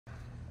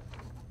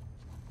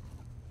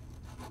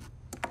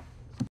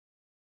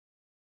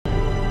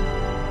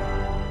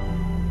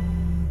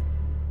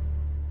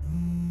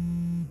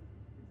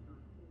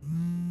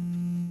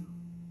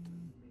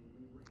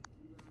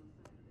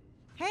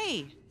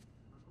Hey!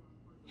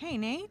 Hey,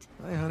 Nate?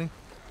 Hi, honey.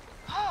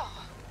 Oh,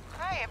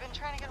 hi, I've been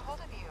trying to get a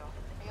hold of you.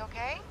 Are you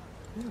okay?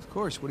 Yeah, of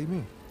course. What do you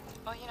mean?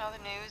 Well, you know,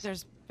 the news.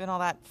 There's been all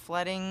that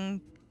flooding.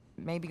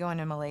 Maybe going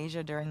to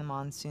Malaysia during the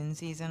monsoon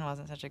season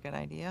wasn't such a good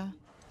idea.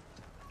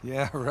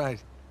 Yeah,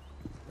 right.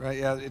 Right,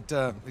 yeah,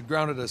 it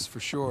grounded us for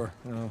sure.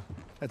 You know,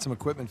 had some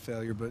equipment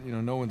failure, but, you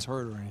know, no one's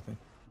hurt or anything.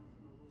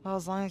 Well,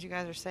 as long as you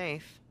guys are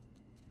safe.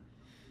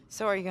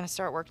 So, are you gonna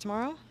start work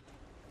tomorrow?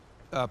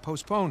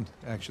 Postponed,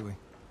 actually.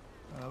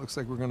 Looks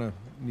like we're gonna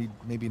need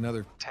maybe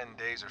another 10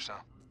 days or so.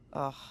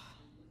 Ugh,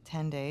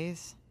 10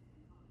 days?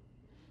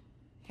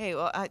 Hey,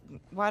 well,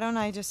 why don't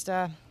I just,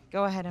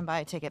 go ahead and buy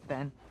a ticket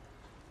then?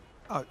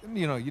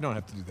 You know, you don't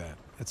have to do that.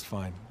 That's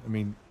fine. I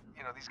mean,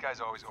 you know, these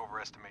guys always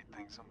overestimate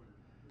things.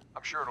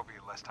 I'm sure it'll be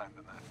less time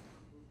than that.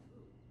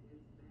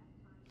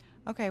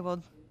 Okay,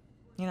 well,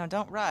 you know,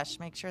 don't rush.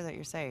 Make sure that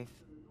you're safe.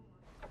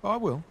 Oh, I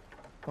will.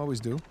 Always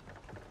do.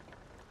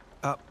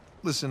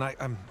 Listen,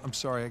 I'm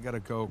sorry, I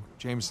gotta go.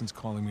 Jameson's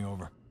calling me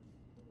over.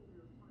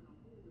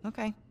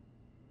 Okay.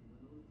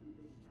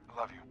 I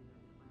love you.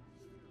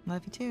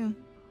 Love you too.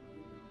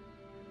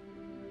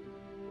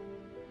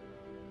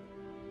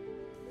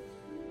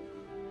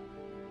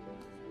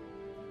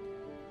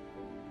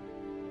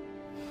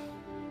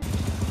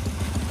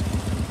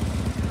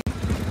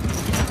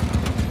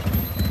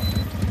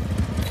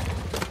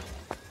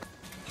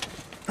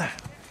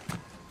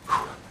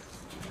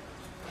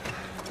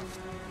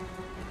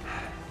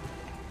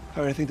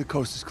 All right, I think the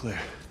coast is clear.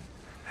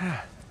 All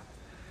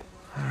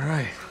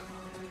right.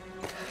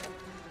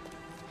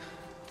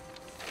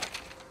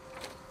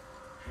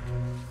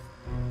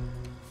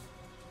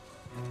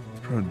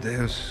 Pro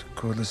Deus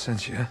cor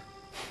licentia.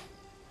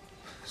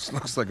 This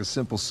looks like a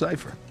simple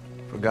cipher.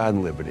 For God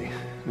and liberty.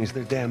 Means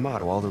their damn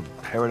motto. All the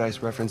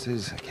paradise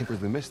references. I can't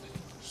believe we missed it.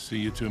 See,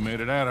 you two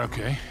made it out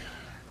okay.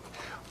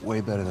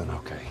 Way better than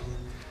okay.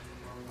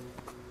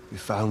 We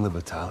found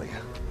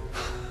Libertalia.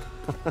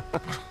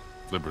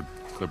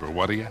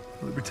 What are you?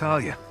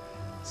 Libertalia.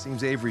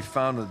 Seems Avery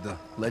founded the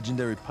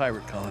legendary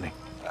pirate colony.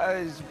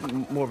 It's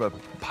more of a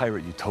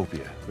pirate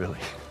utopia, really.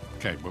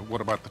 Okay, but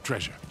what about the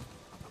treasure?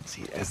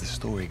 See, as the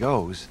story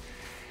goes,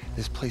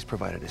 this place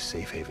provided a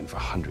safe haven for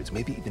hundreds,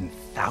 maybe even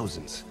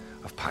thousands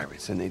of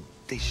pirates, and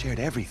they shared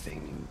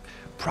everything.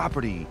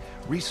 Property,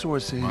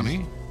 resources...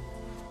 Money?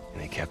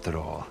 And they kept it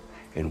all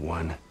in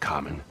one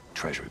common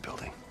treasury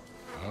building.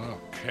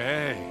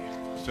 Okay,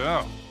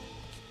 so,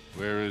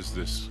 where is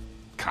this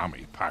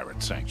commie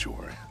pirate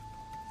sanctuary?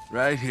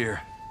 Right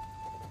here.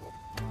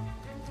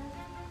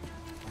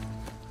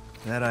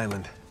 That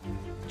island,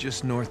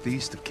 just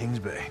northeast of Kings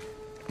Bay.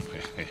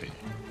 Hey,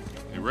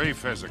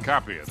 Rafe has a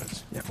copy of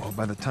this. Yeah, well,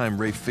 by the time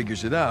Rafe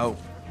figures it out,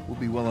 we'll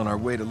be well on our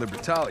way to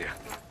Libertalia.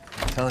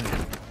 I'm telling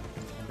you,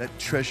 that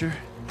treasure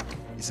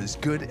is as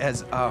good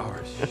as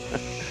ours.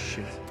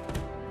 Shit.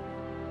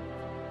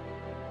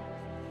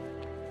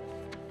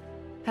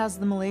 How's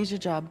the Malaysia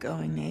job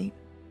going, Nate?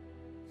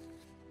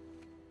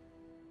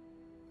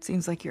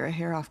 Seems like you're a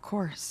hair off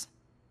course.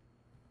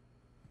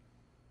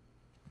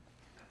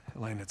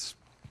 Elaine, it's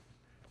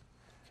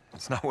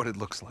not what it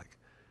looks like.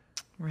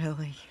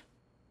 Really?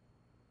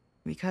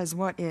 Because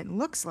what it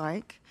looks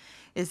like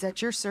is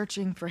that you're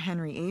searching for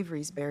Henry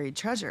Avery's buried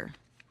treasure.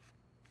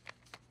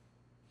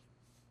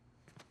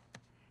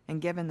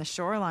 And given the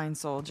shoreline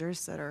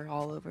soldiers that are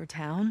all over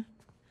town,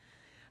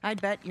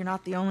 I'd bet you're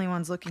not the only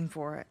ones looking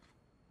for it.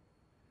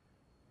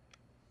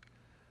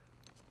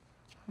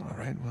 All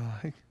right, well,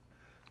 I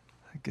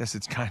guess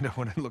it's kind of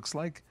what it looks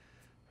like.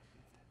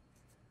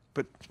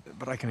 But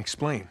I can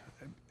explain.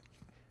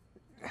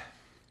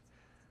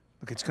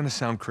 Look, it's gonna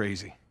sound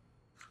crazy.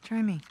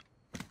 Try me.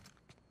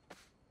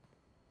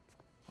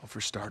 Well,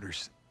 for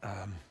starters,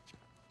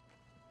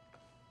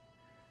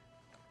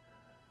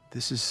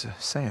 this is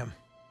Sam.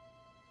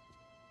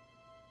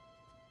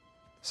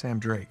 Sam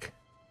Drake.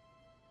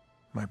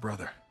 My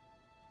brother.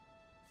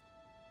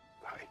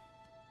 Hi.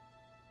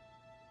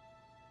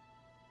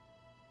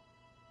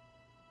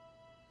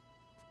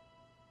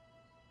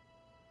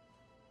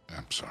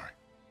 I'm sorry.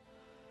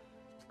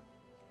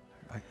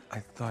 I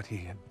thought he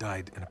had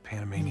died in a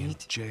Panamanian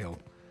Nate. jail,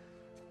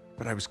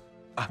 but I was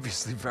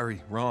obviously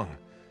very wrong.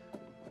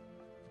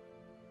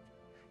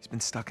 He's been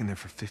stuck in there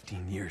for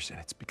 15 years, and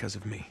it's because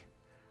of me.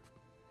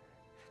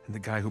 And the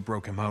guy who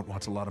broke him out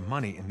wants a lot of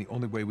money, and the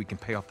only way we can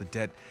pay off the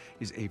debt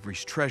is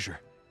Avery's treasure.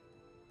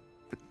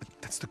 But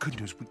that's the good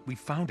news. We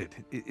found it.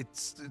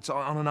 It's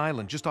on an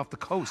island just off the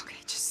coast. Okay,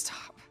 just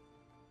stop.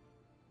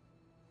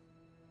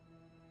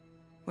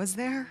 Was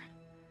there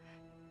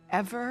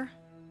ever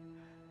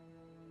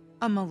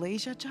a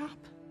Malaysia job?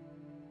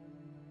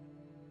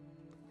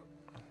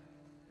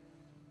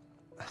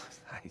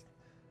 Okay.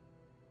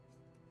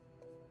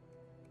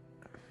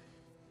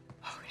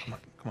 Come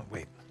on,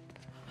 wait.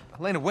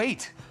 Elena,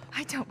 wait!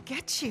 I don't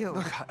get you.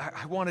 Look,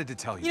 I wanted to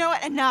tell you. You know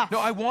what? Enough.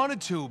 No, I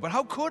wanted to, but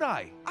how could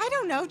I? I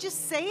don't know.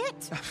 Just say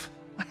it.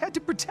 I had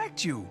to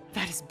protect you.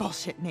 That is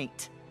bullshit,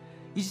 Nate.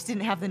 You just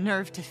didn't have the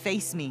nerve to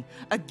face me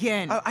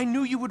again. I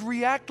knew you would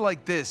react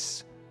like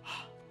this.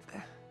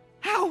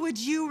 how would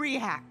you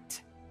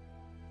react?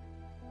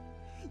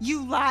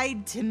 You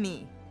lied to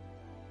me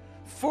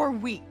for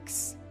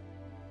weeks.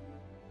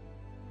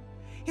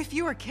 If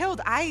you were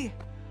killed, I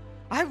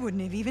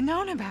wouldn't have even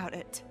known about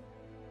it.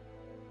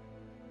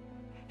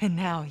 And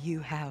now you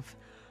have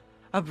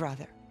a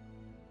brother.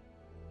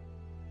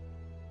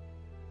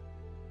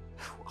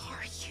 Who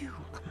are you?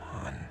 Come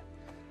on.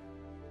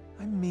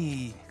 I'm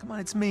me. Come on,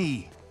 it's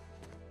me.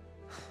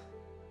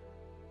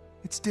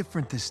 It's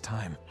different this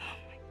time. Oh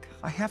my God.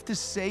 I have to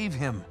save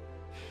him.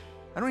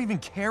 I don't even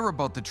care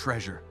about the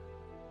treasure.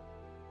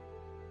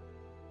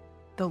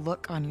 The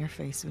look on your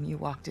face when you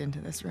walked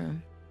into this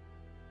room.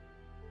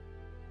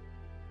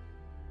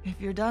 If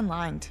you're done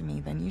lying to me,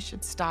 then you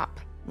should stop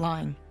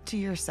lying to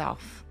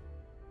yourself.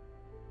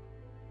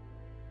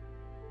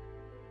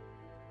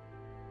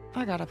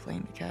 I got a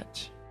plane to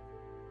catch.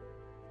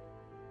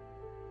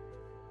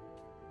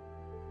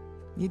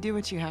 You do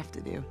what you have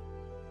to do.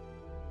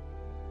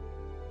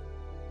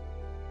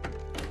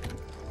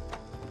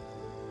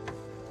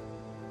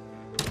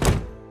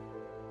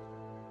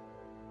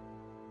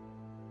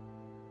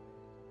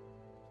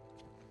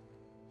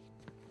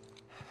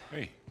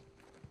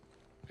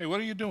 Hey, what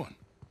are you doing?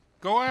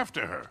 Go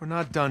after her. We're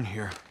not done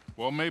here.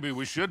 Well, maybe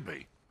we should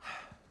be.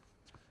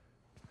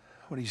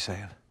 What are you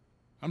saying?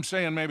 I'm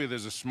saying maybe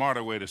there's a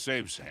smarter way to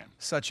save Sam.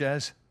 Such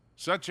as?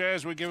 Such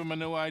as we give him a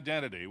new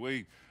identity.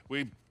 We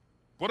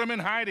put him in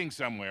hiding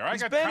somewhere.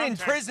 He's been in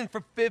prison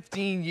for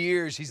 15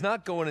 years. He's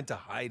not going into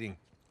hiding.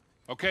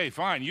 Okay,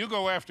 fine. You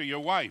go after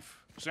your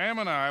wife. Sam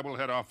and I will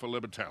head off for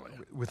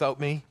Libertalia. Without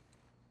me?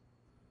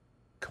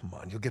 Come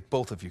on, you'll get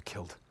both of you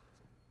killed.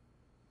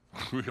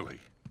 Really?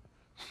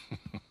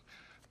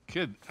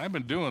 Kid, I've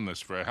been doing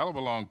this for a hell of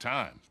a long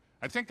time.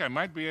 I think I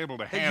might be able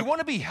to Hey, you want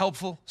to be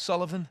helpful,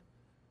 Sullivan?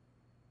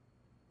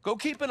 Go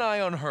keep an eye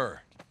on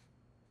her.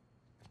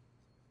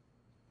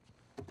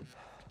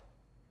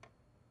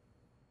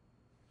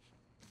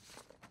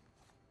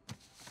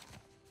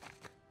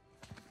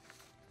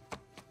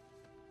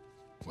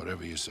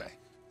 Whatever you say.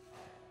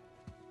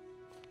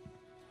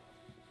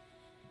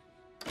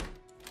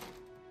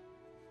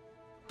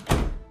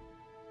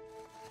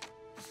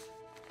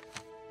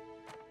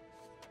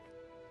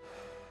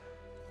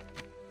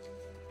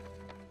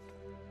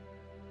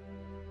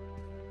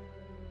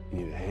 You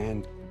need a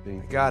hand? I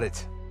got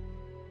it.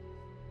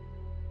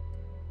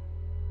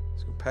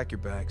 Let's go pack your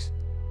bags.